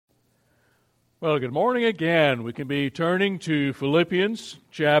Well, good morning again. We can be turning to Philippians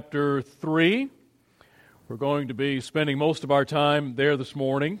chapter 3. We're going to be spending most of our time there this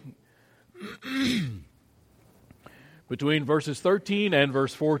morning. Between verses 13 and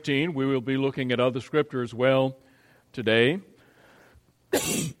verse 14, we will be looking at other scripture as well today.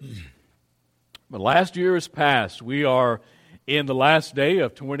 But last year is past. We are in the last day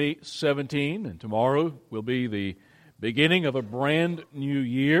of 2017, and tomorrow will be the beginning of a brand new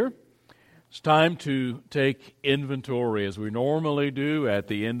year. It's time to take inventory, as we normally do at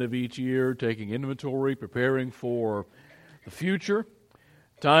the end of each year, taking inventory, preparing for the future.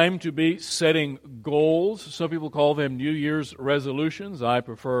 Time to be setting goals. Some people call them New Year's resolutions. I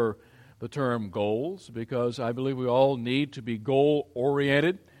prefer the term goals because I believe we all need to be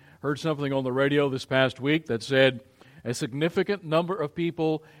goal-oriented. Heard something on the radio this past week that said a significant number of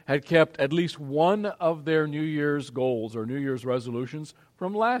people had kept at least one of their New Year's goals or New Year's resolutions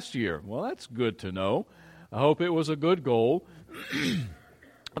from last year. Well, that's good to know. I hope it was a good goal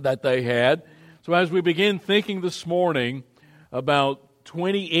that they had. So as we begin thinking this morning about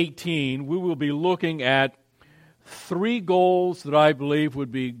 2018, we will be looking at 3 goals that I believe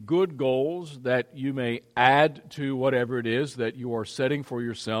would be good goals that you may add to whatever it is that you are setting for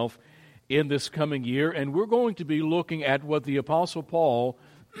yourself in this coming year. And we're going to be looking at what the Apostle Paul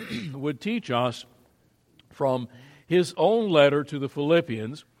would teach us from his own letter to the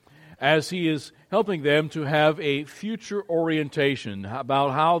Philippians as he is helping them to have a future orientation about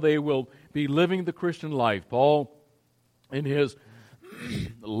how they will be living the Christian life. Paul, in his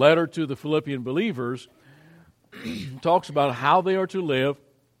letter to the Philippian believers, talks about how they are to live,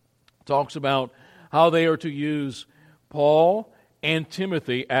 talks about how they are to use Paul and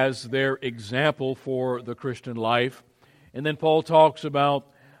Timothy as their example for the Christian life. And then Paul talks about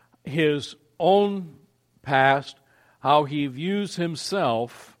his own past, how he views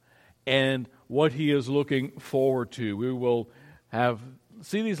himself, and what he is looking forward to. We will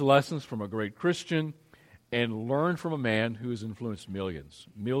see these lessons from a great Christian and learn from a man who has influenced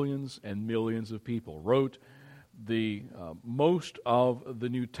millions and millions of people, wrote the most of the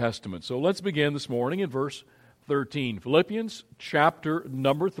New Testament. So let's begin this morning in verse 13. Philippians chapter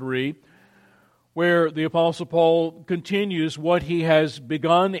number 3, where the Apostle Paul continues what he has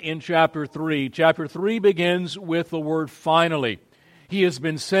begun in chapter 3. Chapter 3 begins with the word finally. He has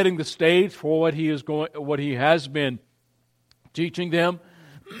been setting the stage for what he has been teaching them.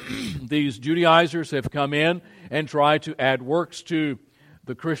 These Judaizers have come in and tried to add works to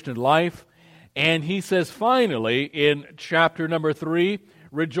the Christian life. And he says finally in chapter number 3,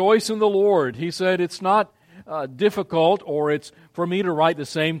 rejoice in the Lord. He said it's not difficult, or it's for me to write the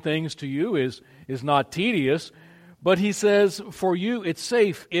same things to you is not tedious, but he says for you it's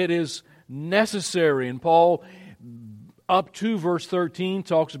safe, it is necessary. And Paul, up to verse 13,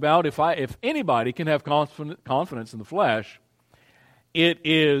 talks about if anybody can have confidence in the flesh, it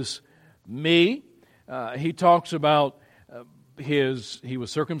is me. He talks about he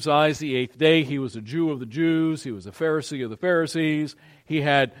was circumcised the 8th day, he was a Jew of the Jews, he was a Pharisee of the Pharisees, he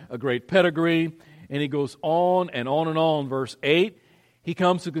had a great pedigree. And he goes on and on and on. Verse 8, he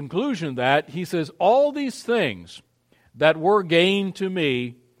comes to the conclusion that he says, all these things that were gained to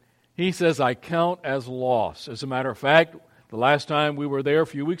me, he says, I count as loss. As a matter of fact, the last time we were there a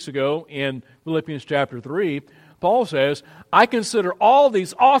few weeks ago in Philippians chapter 3, Paul says, I consider all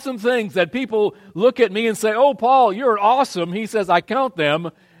these awesome things that people look at me and say, oh, Paul, you're awesome. He says, I count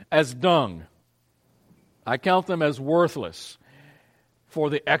them as dung. I count them as worthless for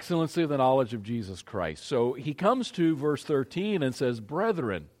the excellency of the knowledge of Jesus Christ. So he comes to verse 13 and says,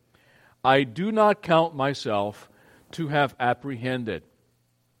 brethren, I do not count myself to have apprehended,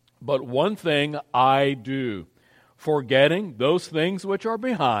 but one thing I do, forgetting those things which are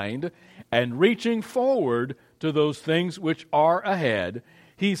behind and reaching forward to those things which are ahead.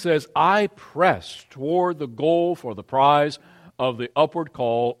 He says, I press toward the goal for the prize of the upward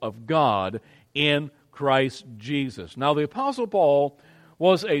call of God in Christ Jesus. Now the Apostle Paul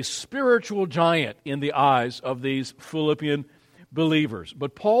was a spiritual giant in the eyes of these Philippian believers.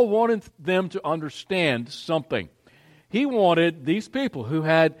 But Paul wanted them to understand something. He wanted these people who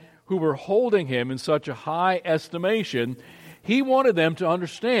were holding him in such a high estimation, he wanted them to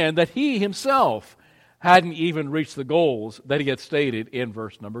understand that he himself hadn't even reached the goals that he had stated in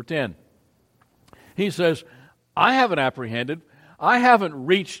verse number 10. He says, I haven't apprehended, I haven't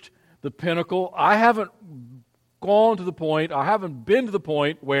reached the pinnacle, I haven't gone to the point, I haven't been to the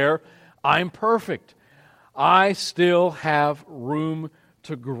point where I'm perfect. I still have room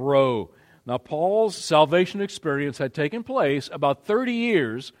to grow. Now, Paul's salvation experience had taken place about 30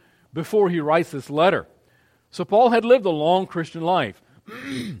 years before he writes this letter. So Paul had lived a long Christian life.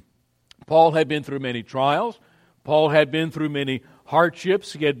 Paul had been through many trials. Paul had been through many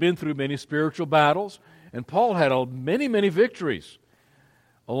hardships. He had been through many spiritual battles. And Paul had many, many victories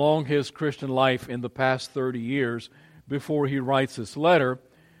along his Christian life in the past 30 years before he writes this letter.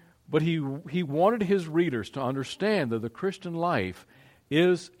 But he wanted his readers to understand that the Christian life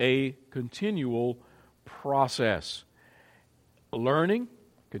is a continual process. Learning,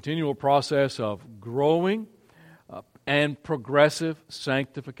 continual process of growing, and progressive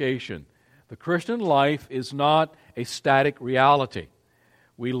sanctification. The Christian life is not a static reality.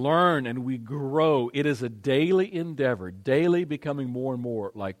 We learn and we grow. It is a daily endeavor, daily becoming more and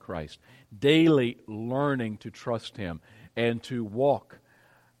more like Christ, daily learning to trust Him and to walk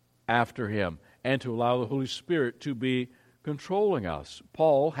after Him and to allow the Holy Spirit to be controlling us.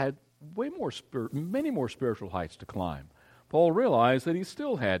 Paul had many more spiritual heights to climb. Paul realized that he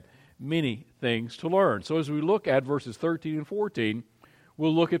still had many things to learn. So as we look at verses 13 and 14,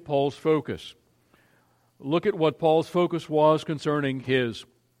 we'll look at Paul's focus. Look at what Paul's focus was concerning his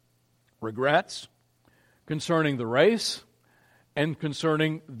regrets, concerning the race, and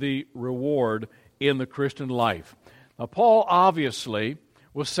concerning the reward in the Christian life. Now, Paul obviously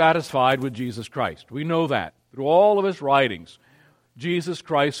was satisfied with Jesus Christ. We know that. Through all of his writings, Jesus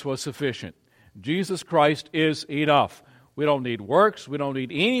Christ was sufficient. Jesus Christ is enough. We don't need works. We don't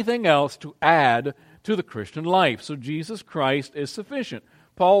need anything else to add to the Christian life. So Jesus Christ is sufficient.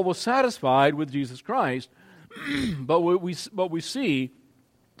 Paul was satisfied with Jesus Christ, but what we see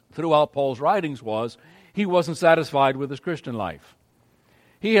throughout Paul's writings was he wasn't satisfied with his Christian life.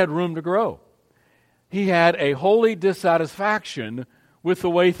 He had room to grow. He had a holy dissatisfaction with the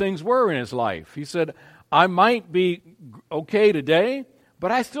way things were in his life. He said, I might be okay today,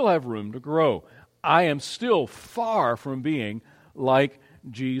 but I still have room to grow. I am still far from being like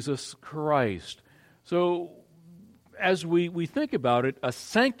Jesus Christ. So, as we think about it, a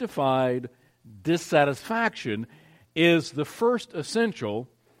sanctified dissatisfaction is the first essential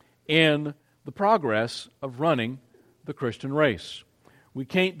in the progress of running the Christian race. We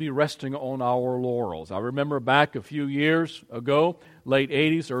can't be resting on our laurels. I remember back a few years ago, late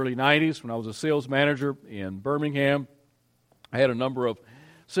 80s, early 90s, when I was a sales manager in Birmingham, I had a number of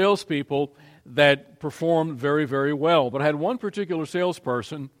salespeople that performed very, very well. But I had one particular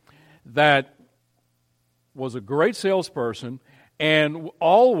salesperson that was a great salesperson and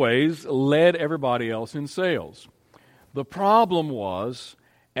always led everybody else in sales. The problem was,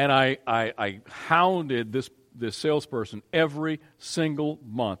 and I hounded this salesperson every single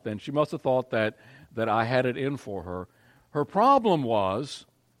month, and she must have thought that I had it in for her. Her problem was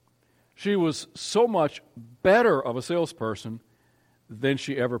she was so much better of a salesperson than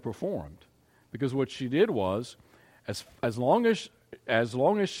she ever performed. Because what she did was, as long as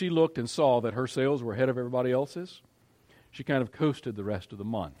she looked and saw that her sales were ahead of everybody else's, she kind of coasted the rest of the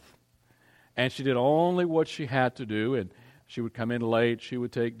month. And she did only what she had to do, and she would come in late, she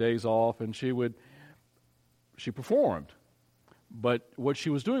would take days off, and she performed. But what she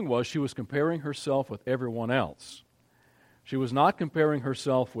was doing was she was comparing herself with everyone else. She was not comparing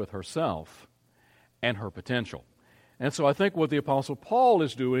herself with herself and her potential. And so I think what the Apostle Paul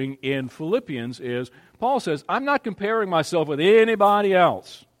is doing in Philippians is, Paul says, I'm not comparing myself with anybody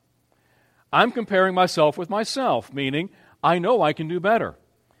else. I'm comparing myself with myself, meaning I know I can do better.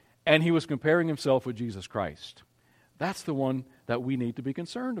 And he was comparing himself with Jesus Christ. That's the one that we need to be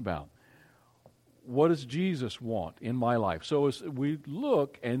concerned about. What does Jesus want in my life? So as we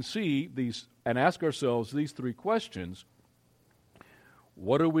look and see these and ask ourselves these three questions,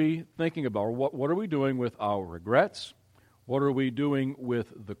 what are we thinking about? Or what are we doing with our regrets? What are we doing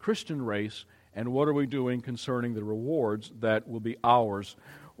with the Christian race? And what are we doing concerning the rewards that will be ours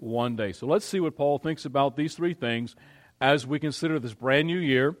one day? So let's see what Paul thinks about these three things as we consider this brand new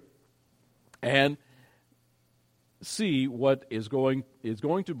year and see what is going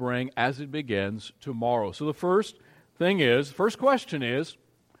to bring as it begins tomorrow. So the first question is,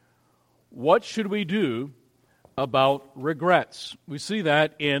 what should we do about regrets? We see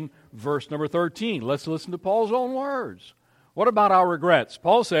that in verse number 13. Let's listen to Paul's own words. What about our regrets?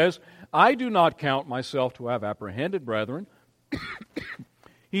 Paul says, I do not count myself to have apprehended, brethren.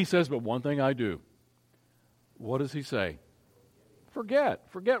 He says, but one thing I do. What does he say? Forget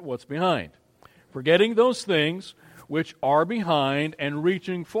what's behind. Forgetting those things which are behind and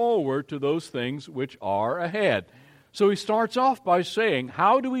reaching forward to those things which are ahead. So he starts off by saying,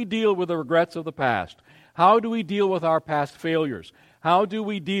 how do we deal with the regrets of the past? How do we deal with our past failures? How do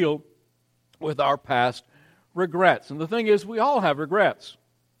we deal with our past regrets? And the thing is, we all have regrets.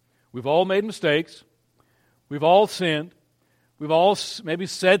 We've all made mistakes. We've all sinned. We've all maybe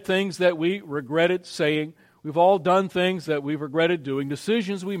said things that we regretted saying. We've all done things that we've regretted doing,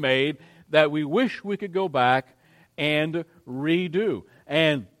 decisions we made that we wish we could go back and redo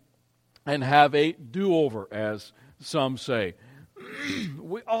and have a do-over, as some say.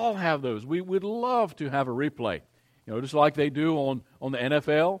 We all have those. We would love to have a replay. Just like they do on the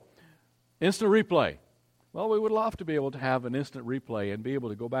NFL, instant replay. Well, we would love to be able to have an instant replay and be able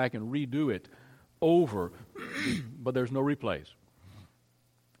to go back and redo it over, but there's no replays.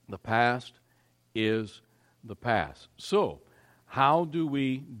 The past is the past. So, how do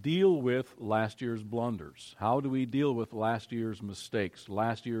we deal with last year's blunders? How do we deal with last year's mistakes,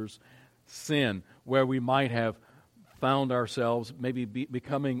 last year's sin, where we might have found ourselves maybe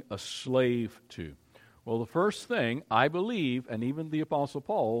becoming a slave to? Well, the first thing, I believe, and even the Apostle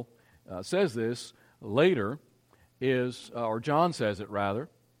Paul says this later, is, or John says it rather,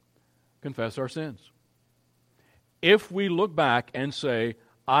 confess our sins. If we look back and say,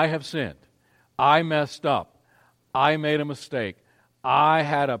 I have sinned, I messed up, I made a mistake, I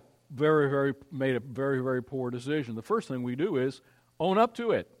had made a very poor decision, the first thing we do is own up to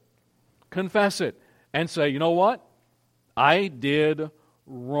it, confess it, and say, you know what? I did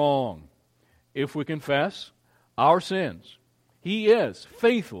wrong. If we confess our sins, He is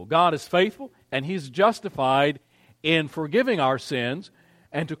faithful. God is faithful, and He's justified in forgiving our sins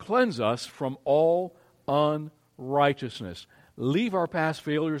and to cleanse us from all unrighteousness. Leave our past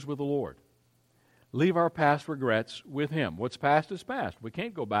failures with the Lord. Leave our past regrets with Him. What's past is past. We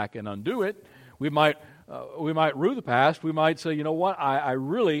can't go back and undo it. We might rue the past. We might say, you know what, I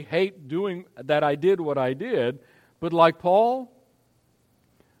really hate doing that. I did what I did. But like Paul,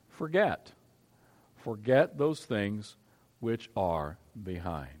 forget. Forget those things which are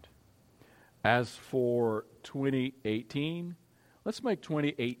behind. As for 2018, let's make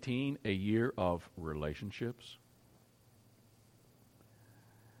 2018 a year of relationships.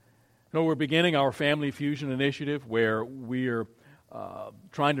 We're beginning our Family Fusion Initiative where we're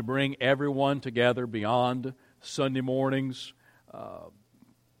trying to bring everyone together beyond Sunday mornings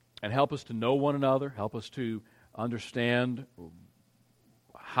and help us to know one another, help us to understand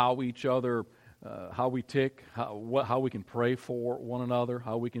how each other, how we tick, how we can pray for one another,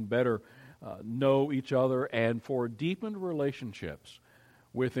 how we can better know each other, and for deepened relationships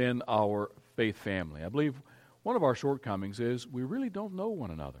within our faith family. I believe one of our shortcomings is we really don't know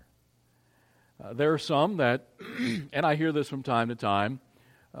one another. There are some that, and I hear this from time to time,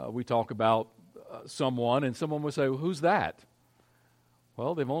 we talk about someone, and someone will say, well, who's that?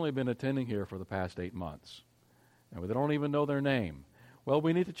 Well, they've only been attending here for the past 8 months, and they don't even know their name. Well,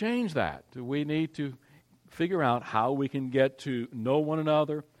 we need to change that. We need to figure out how we can get to know one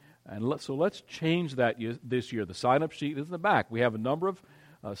another, and so let's change that this year. The sign-up sheet is in the back. We have a number of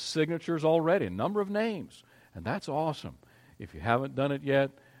signatures already, a number of names, and that's awesome. If you haven't done it yet,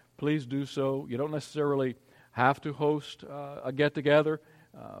 please do so. You don't necessarily have to host a get-together,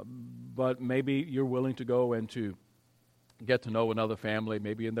 but maybe you're willing to go and to get to know another family,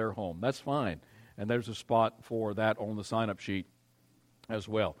 maybe in their home. That's fine. And there's a spot for that on the sign-up sheet as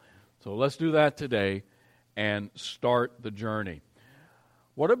well. So let's do that today and start the journey.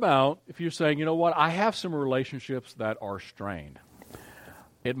 What about if you're saying, you know what, I have some relationships that are strained.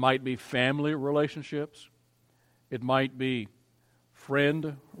 It might be family relationships. It might be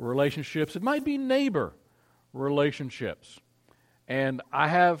friend relationships. It might be neighbor relationships. And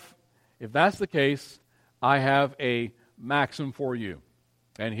if that's the case, I have a maxim for you.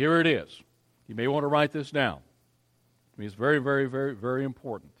 And here it is. You may want to write this down. It's very, very, very, very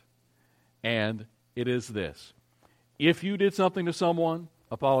important. And it is this. If you did something to someone,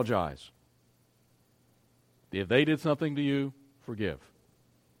 apologize. If they did something to you, forgive.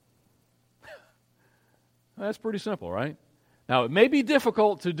 That's pretty simple, right? Now, it may be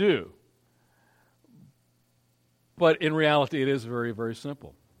difficult to do, but in reality, it is very, very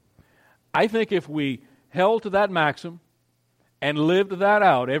simple. I think if we held to that maxim and lived that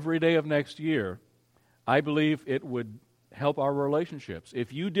out every day of next year, I believe it would help our relationships.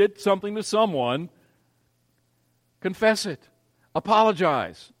 If you did something to someone, confess it.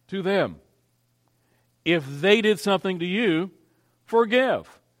 Apologize to them. If they did something to you,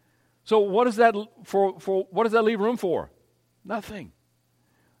 forgive. So what does that what does that leave room for? Nothing.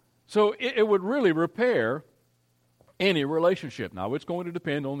 So it would really repair any relationship. Now, it's going to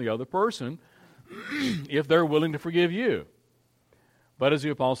depend on the other person if they're willing to forgive you. But as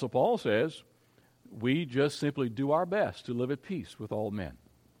the Apostle Paul says, we just simply do our best to live at peace with all men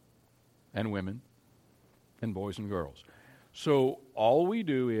and women and boys and girls. So all we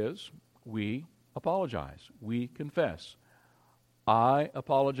do is we apologize. We confess. I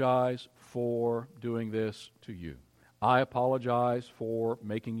apologize for doing this to you. I apologize for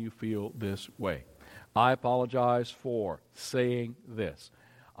making you feel this way. I apologize for saying this.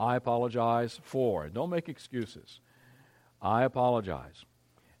 I apologize for. Don't make excuses. I apologize.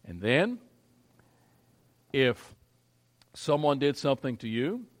 And then, if someone did something to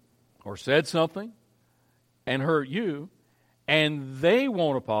you or said something and hurt you, and they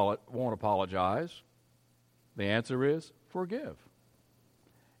won't apologize, the answer is forgive.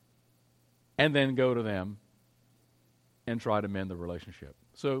 And then go to them and try to mend the relationship.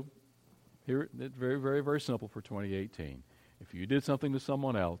 So, here it's very, very, very simple for 2018. If you did something to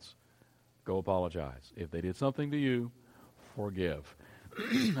someone else, go apologize. If they did something to you, forgive.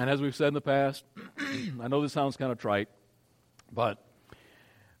 And as we've said in the past, I know this sounds kind of trite, but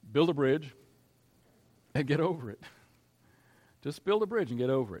build a bridge and get over it. Just build a bridge and get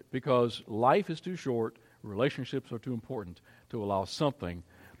over it, because life is too short, relationships are too important to allow something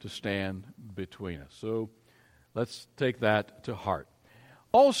to stand between us. So let's take that to heart.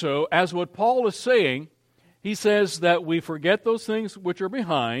 Also, as what Paul is saying, he says that we forget those things which are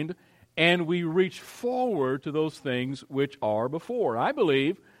behind and we reach forward to those things which are before. I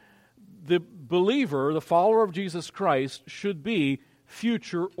believe the believer, the follower of Jesus Christ, should be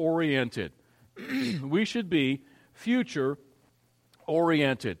future-oriented. We should be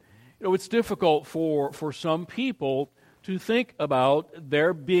future-oriented. You know, it's difficult for some people to think about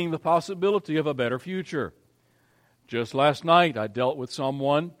there being the possibility of a better future. Just last night, I dealt with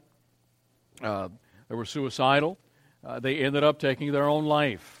someone. They were suicidal. They ended up taking their own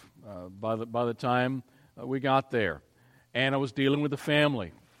life by the time we got there. And I was dealing with the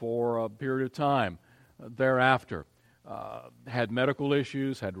family for a period of time thereafter. Had medical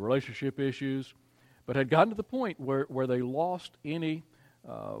issues, had relationship issues, but had gotten to the point where they lost any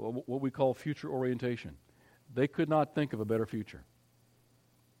what we call future orientation. They could not think of a better future.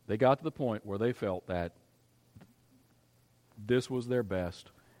 They got to the point where they felt that this was their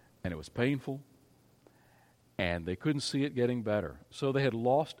best, and it was painful, and they couldn't see it getting better. So they had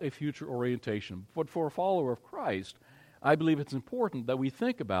lost a future orientation. But for a follower of Christ, I believe it's important that we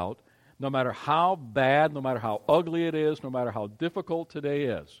think about, no matter how bad, no matter how ugly it is, no matter how difficult today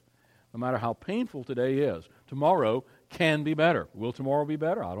is, no matter how painful today is, tomorrow can be better. Will tomorrow be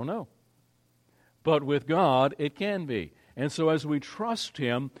better? I don't know. But with God, it can be. And so as we trust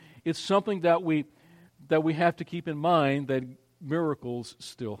Him, it's something that we have to keep in mind, that miracles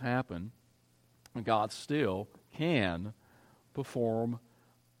still happen, and God still can perform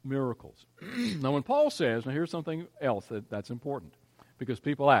miracles. Now, when Paul says, now here's something else that's important, because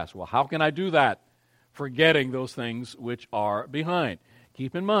people ask, well, how can I do that? Forgetting those things which are behind.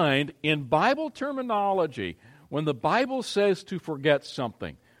 Keep in mind, in Bible terminology, when the Bible says to forget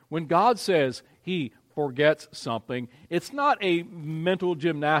something, when God says He forgets something, it's not a mental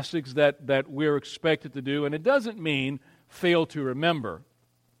gymnastics that we're expected to do, and it doesn't mean fail to remember.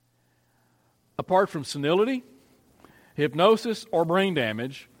 Apart from senility, hypnosis, or brain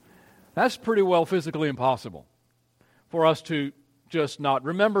damage, that's pretty well physically impossible for us to just not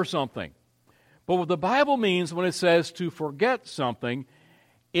remember something. But what the Bible means when it says to forget something,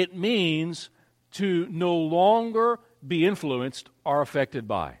 it means to no longer be influenced or affected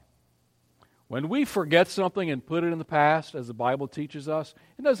by. When we forget something and put it in the past, as the Bible teaches us,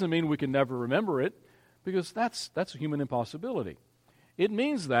 it doesn't mean we can never remember it, because that's a human impossibility. It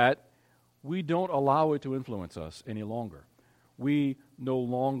means that we don't allow it to influence us any longer. We no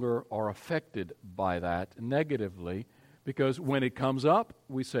longer are affected by that negatively, because when it comes up,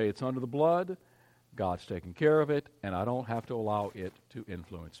 we say it's under the blood, God's taking care of it, and I don't have to allow it to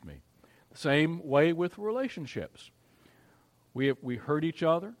influence me. The same way with relationships. We hurt each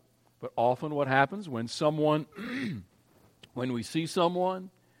other, but often what happens when when we see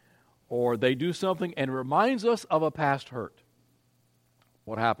someone or they do something and it reminds us of a past hurt,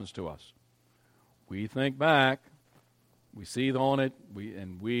 what happens to us? We think back, we seethe on it,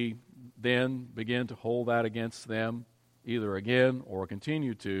 we then begin to hold that against them, either again or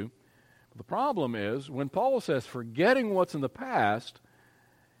continue to. But the problem is, when Paul says forgetting what's in the past,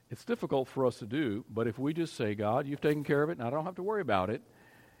 it's difficult for us to do, but if we just say, God, you've taken care of it and I don't have to worry about it,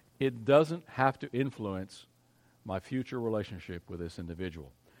 it doesn't have to influence my future relationship with this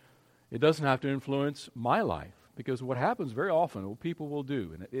individual. It doesn't have to influence my life, because what happens very often, what people will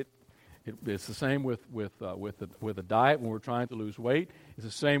do, and it's the same with a diet when we're trying to lose weight. It's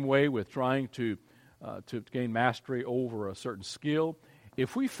the same way with trying to gain mastery over a certain skill.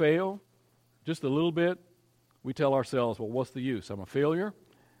 If we fail just a little bit, we tell ourselves, well, what's the use? I'm a failure,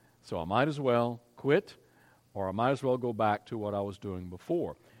 so I might as well quit, or I might as well go back to what I was doing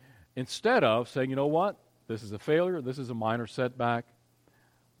before. Instead of saying, you know what, this is a failure, this is a minor setback,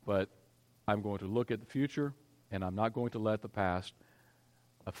 but I'm going to look at the future, and I'm not going to let the past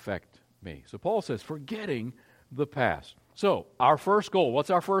affect me. So Paul says, forgetting the past. So our first goal, what's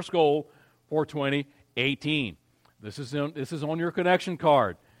our first goal for 2018? This is on your connection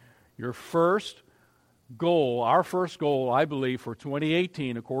card. Your first goal, our first goal, I believe, for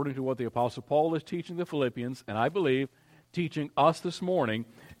 2018, according to what the Apostle Paul is teaching the Philippians, and I believe teaching us this morning,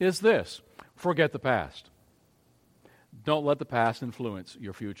 is this: forget the past. Don't let the past influence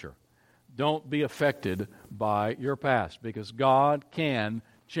your future. Don't be affected by your past, because God can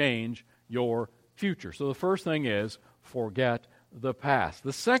change your future. So the first thing is, forget the past.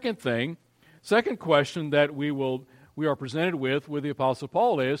 The second question that we are presented with the Apostle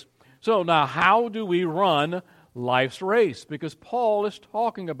Paul is, so now how do we run life's race? Because Paul is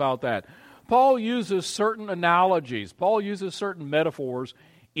talking about that. Paul uses certain analogies. Paul uses certain metaphors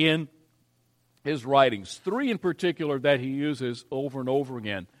in his writings. 3 in particular that he uses over and over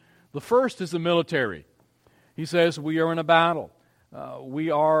again. The first is the military. He says we are in a battle. We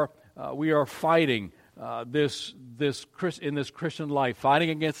are fighting in this Christian life,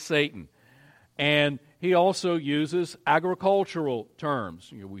 fighting against Satan. And he also uses agricultural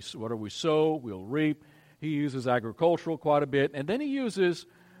terms. Whatever we sow, we'll reap. He uses agricultural quite a bit. And then he uses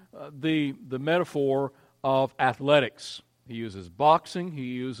the metaphor of athletics. He uses boxing. He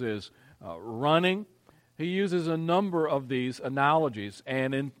uses running. He uses a number of these analogies.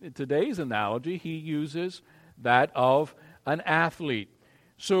 And in today's analogy, he uses that of an athlete.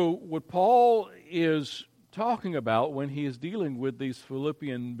 So what Paul is talking about when he is dealing with these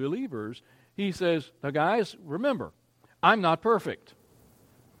Philippian believers, he says, now guys, remember, I'm not perfect.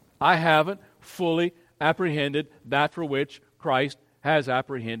 I haven't fully apprehended that for which Christ has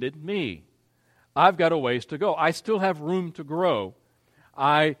apprehended me. I've got a ways to go. I still have room to grow.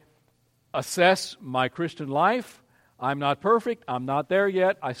 I assess my Christian life. I'm not perfect. I'm not there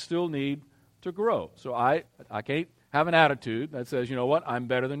yet. I still need to grow. So I can't have an attitude that says, you know what, I'm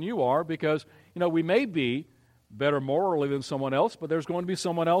better than you are, because, we may be better morally than someone else, but there's going to be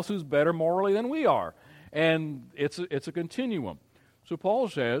someone else who's better morally than we are. And it's a continuum. So Paul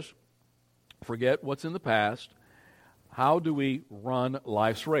says, forget what's in the past. How do we run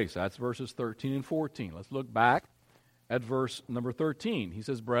life's race? That's verses 13 and 14. Let's look back at verse number 13. He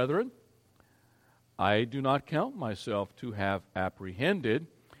says, brethren, I do not count myself to have apprehended.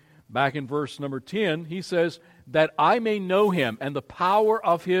 Back in verse number 10, he says, that I may know him and the power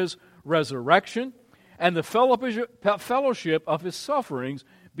of his resurrection and the fellowship of his sufferings,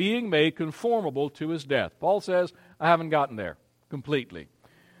 being made conformable to his death. Paul says, I haven't gotten there completely.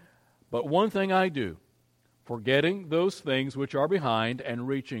 But one thing I do, forgetting those things which are behind and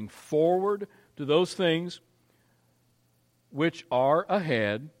reaching forward to those things which are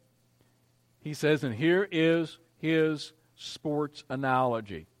ahead, he says, and here is his sports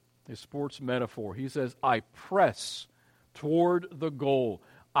analogy, his sports metaphor. He says, I press toward the goal.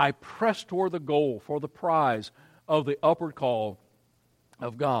 I press toward the goal for the prize of the upward call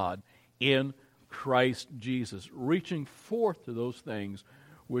of God in Christ Jesus, reaching forth to those things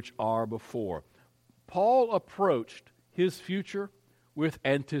which are before. Paul approached his future with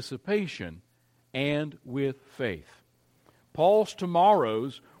anticipation and with faith. Paul's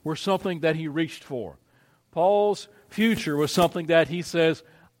tomorrows were something that he reached for. Paul's future was something that he says,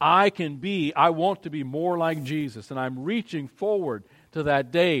 I want to be more like Jesus, and I'm reaching forward to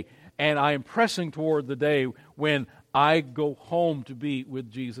that day, and I am pressing toward the day when I go home to be with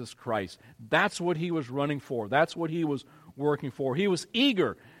Jesus Christ. That's what he was running for. That's what he was working for. He was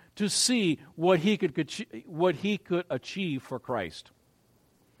eager to see what he could achieve for Christ.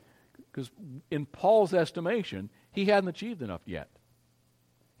 Because in Paul's estimation, he hadn't achieved enough yet.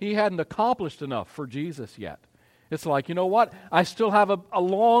 He hadn't accomplished enough for Jesus yet. It's like, you know what? I still have a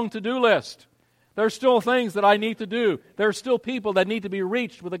long to-do list. There's still things that I need to do. There's still people that need to be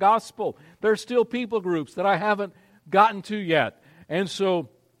reached with the gospel. There's still people groups that I haven't gotten to yet. And so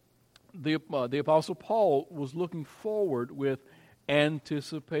the Apostle Paul was looking forward with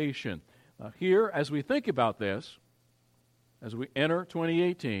anticipation. Here, as we think about this, as we enter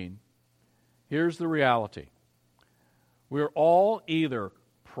 2018, here's the reality. We're all either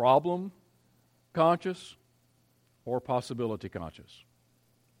problem conscious or possibility conscious.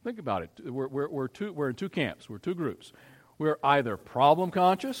 Think about it. We're in two camps. We're two groups. We're either problem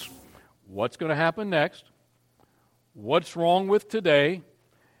conscious, what's going to happen next, what's wrong with today,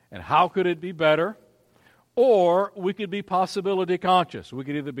 and how could it be better, or we could be possibility conscious. We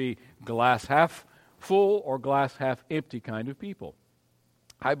could either be glass half full or glass half empty kind of people.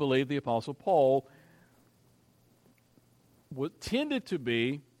 I believe the Apostle Paul tended to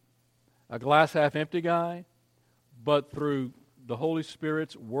be a glass half empty guy, but through the Holy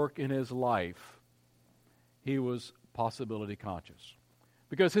Spirit's work in his life, he was possibility conscious.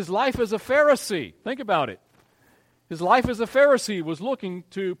 Because his life as a Pharisee, think about it. His life as a Pharisee was looking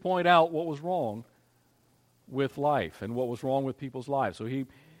to point out what was wrong with life and what was wrong with people's lives. So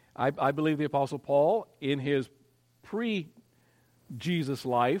I believe the Apostle Paul, in his pre-Jesus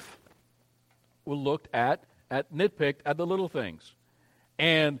life, nitpicked at the little things.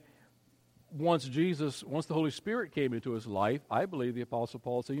 And once the Holy Spirit came into his life, I believe the Apostle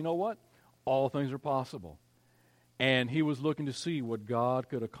Paul said, you know what? All things are possible. And he was looking to see what God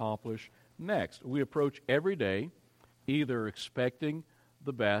could accomplish next. We approach every day either expecting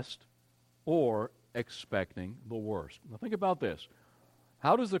the best or expecting the worst. Now think about this.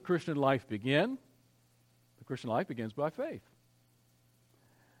 How does the Christian life begin? The Christian life begins by faith.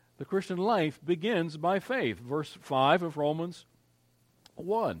 The Christian life begins by faith. Verse 5 of Romans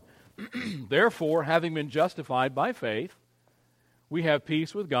 1. Therefore, having been justified by faith, we have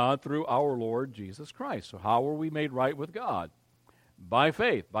peace with God through our Lord Jesus Christ. So how are we made right with God? By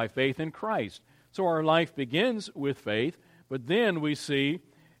faith in Christ. So our life begins with faith, but then we see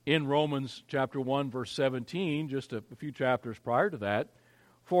in Romans chapter 1, verse 17, just a few chapters prior to that,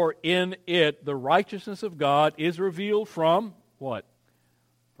 for in it the righteousness of God is revealed from what?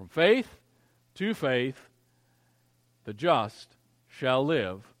 From faith to faith, the just shall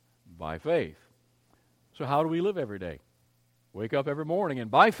live by faith. So how do we live every day? Wake up every morning and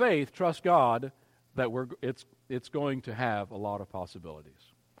by faith trust God that it's going to have a lot of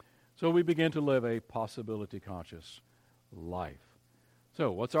possibilities. So we begin to live a possibility-conscious life.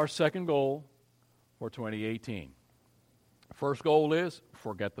 So what's our second goal for 2018? First goal is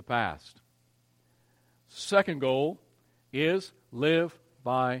forget the past. Second goal is live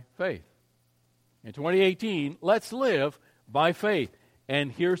by faith. In 2018, let's live by faith.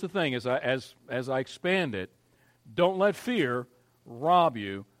 And here's the thing, as I expand it, don't let fear rob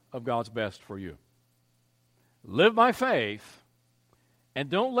you of God's best for you. Live by faith, and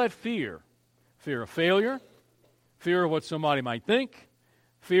don't let fear of failure, fear of what somebody might think,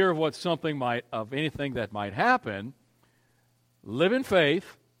 fear of anything that might happen. Live in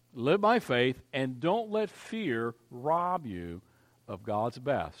faith, live by faith, and don't let fear rob you of God's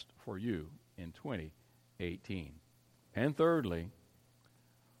best for you in 2018. And thirdly,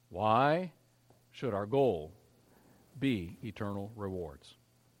 why should our goal be eternal rewards?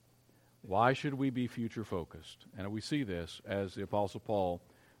 Why should we be future focused? And we see this as the Apostle Paul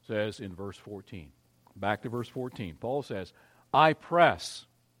says in verse 14. Back to verse 14. Paul says, I press.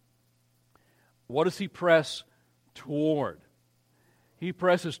 What does he press toward? He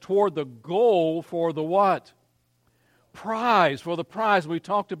presses toward the goal for the what? Prize. For the prize. We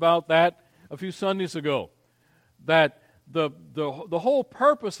talked about that a few Sundays ago. That the whole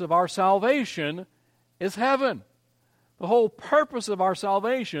purpose of our salvation is heaven. The whole purpose of our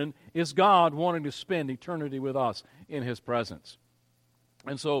salvation is God wanting to spend eternity with us in His presence.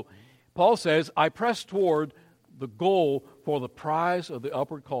 And so Paul says, I press toward the goal for the prize of the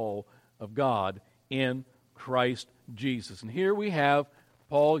upward call of God in Christ Jesus. And here we have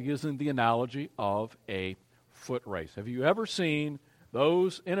Paul using the analogy of a foot race. Have you ever seen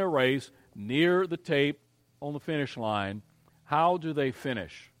those in a race near the tape on the finish line? How do they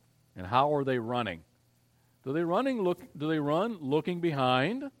finish? And how are they running? Do they run looking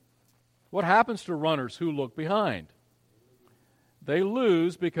behind? What happens to runners who look behind? They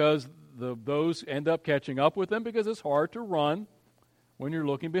lose because those end up catching up with them because it's hard to run when you're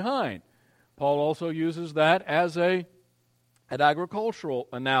looking behind. Paul also uses that as an agricultural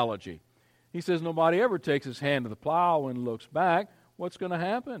analogy. He says nobody ever takes his hand to the plow and looks back. What's going to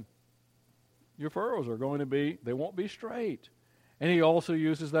happen? Your furrows they won't be straight. And he also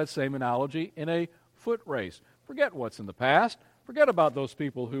uses that same analogy in a foot race. Forget what's in the past. Forget about those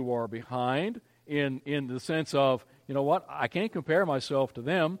people who are behind in the sense of, you know what, I can't compare myself to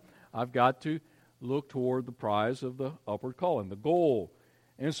them. I've got to look toward the prize of the upward call and the goal.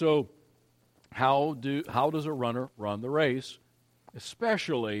 And so how does a runner run the race,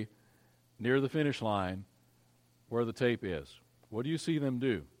 especially near the finish line where the tape is? What do you see them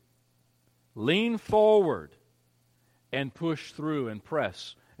do? Lean forward and push through and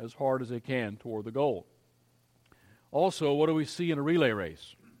press as hard as they can toward the goal. Also, what do we see in a relay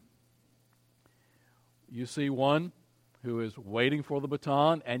race? You see one who is waiting for the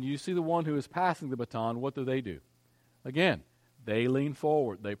baton, and you see the one who is passing the baton. What do? Again, they lean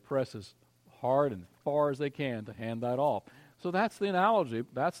forward. They press as hard and far as they can to hand that off. So that's the analogy.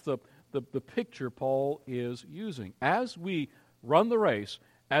 That's the picture Paul is using. As we run the race,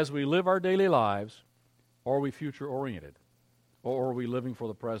 as we live our daily lives, are we future-oriented? Or are we living for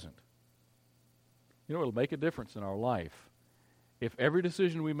the present? You know, it'll make a difference in our life if every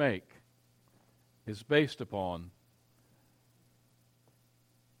decision we make is based upon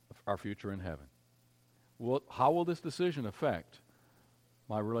our future in heaven? How will this decision affect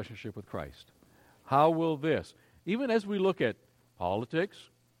my relationship with Christ? How will this, even as we look at politics,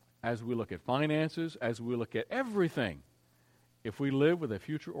 as we look at finances, as we look at everything, if we live with a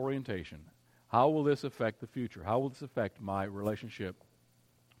future orientation, how will this affect the future? How will this affect my relationship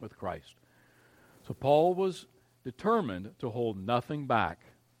with Christ? So Paul was determined to hold nothing back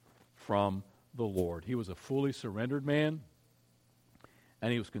from the Lord. He was a fully surrendered man,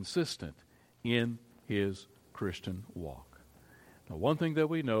 and he was consistent in his Christian walk. Now, one thing that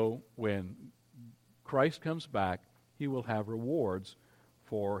we know, when Christ comes back, he will have rewards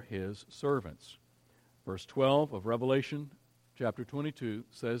for his servants. Verse 12 of Revelation chapter 22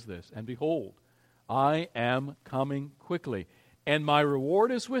 says this, "And behold, I am coming quickly, and my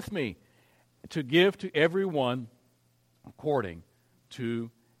reward is with me, to give to everyone according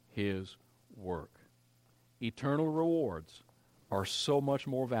to his work." Eternal rewards are so much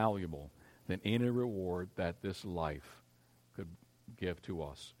more valuable than any reward that this life could give to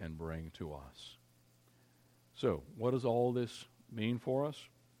us and bring to us. So, what does all this mean for us?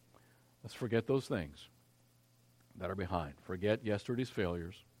 Let's forget those things that are behind. Forget yesterday's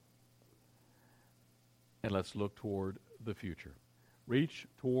failures, and let's look toward the future. Reach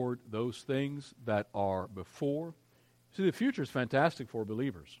toward those things that are before. See, the future is fantastic for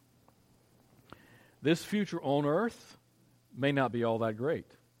believers. This future on earth may not be all that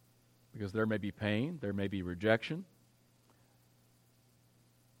great, because there may be pain, there may be rejection,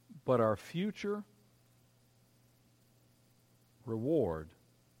 but our future rewards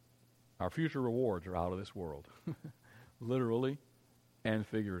are out of this world, literally and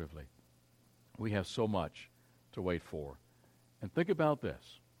figuratively. We have so much to wait for. And think about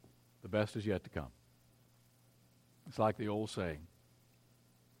this: the best is yet to come. It's like the old saying,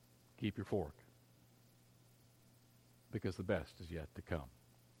 keep your fork, because the best is yet to come.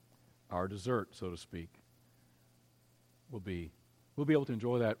 Our dessert, so to speak, we'll be able to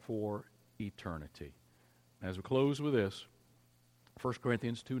enjoy that for eternity. As we close with this, 1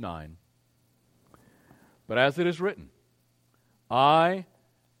 Corinthians 2:9, "But as it is written, eye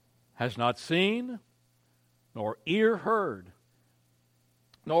has not seen, nor ear heard,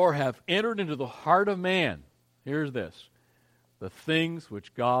 nor have entered into the heart of man," here's this, "the things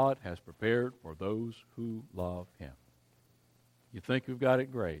which God has prepared for those who love him." You think we've got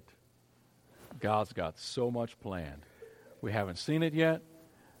it great. God's got so much planned. We haven't seen it yet.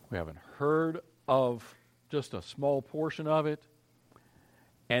 We haven't heard of just a small portion of it.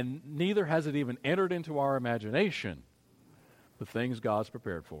 And neither has it even entered into our imagination, the things God's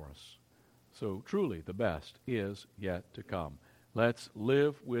prepared for us. So truly, the best is yet to come. Let's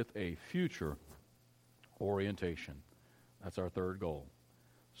live with a future orientation. That's our third goal.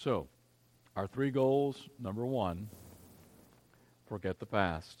 So, our three goals: number one, forget the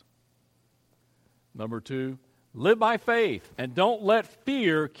past. Number two, live by faith, and don't let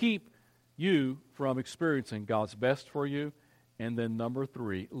fear keep you from experiencing God's best for you. And then number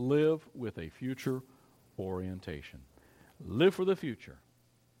three, live with a future orientation. Live for the future.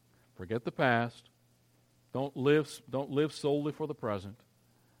 Forget the past. Don't live solely for the present,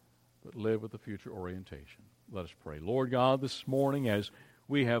 but live with a future orientation. Let us pray. Lord God, this morning, as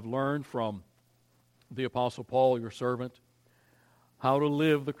we have learned from the Apostle Paul, your servant, how to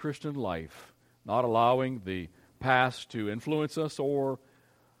live the Christian life, not allowing the past to influence us or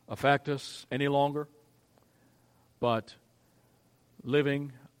affect us any longer, but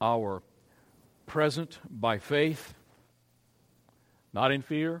living our present by faith, not in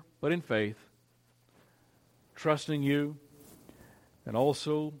fear, but in faith, trusting you, and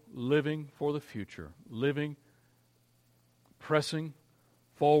also living for the future, pressing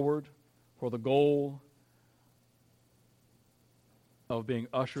forward for the goal of being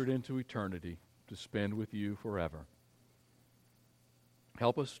ushered into eternity to spend with you forever.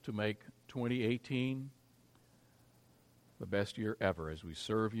 Help us to make 2018 the best year ever as we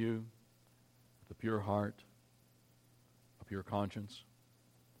serve you with a pure heart, a pure conscience,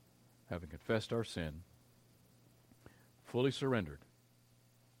 having confessed our sin, fully surrendered,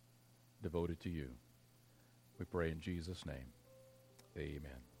 devoted to you. We pray in Jesus' name.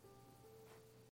 Amen.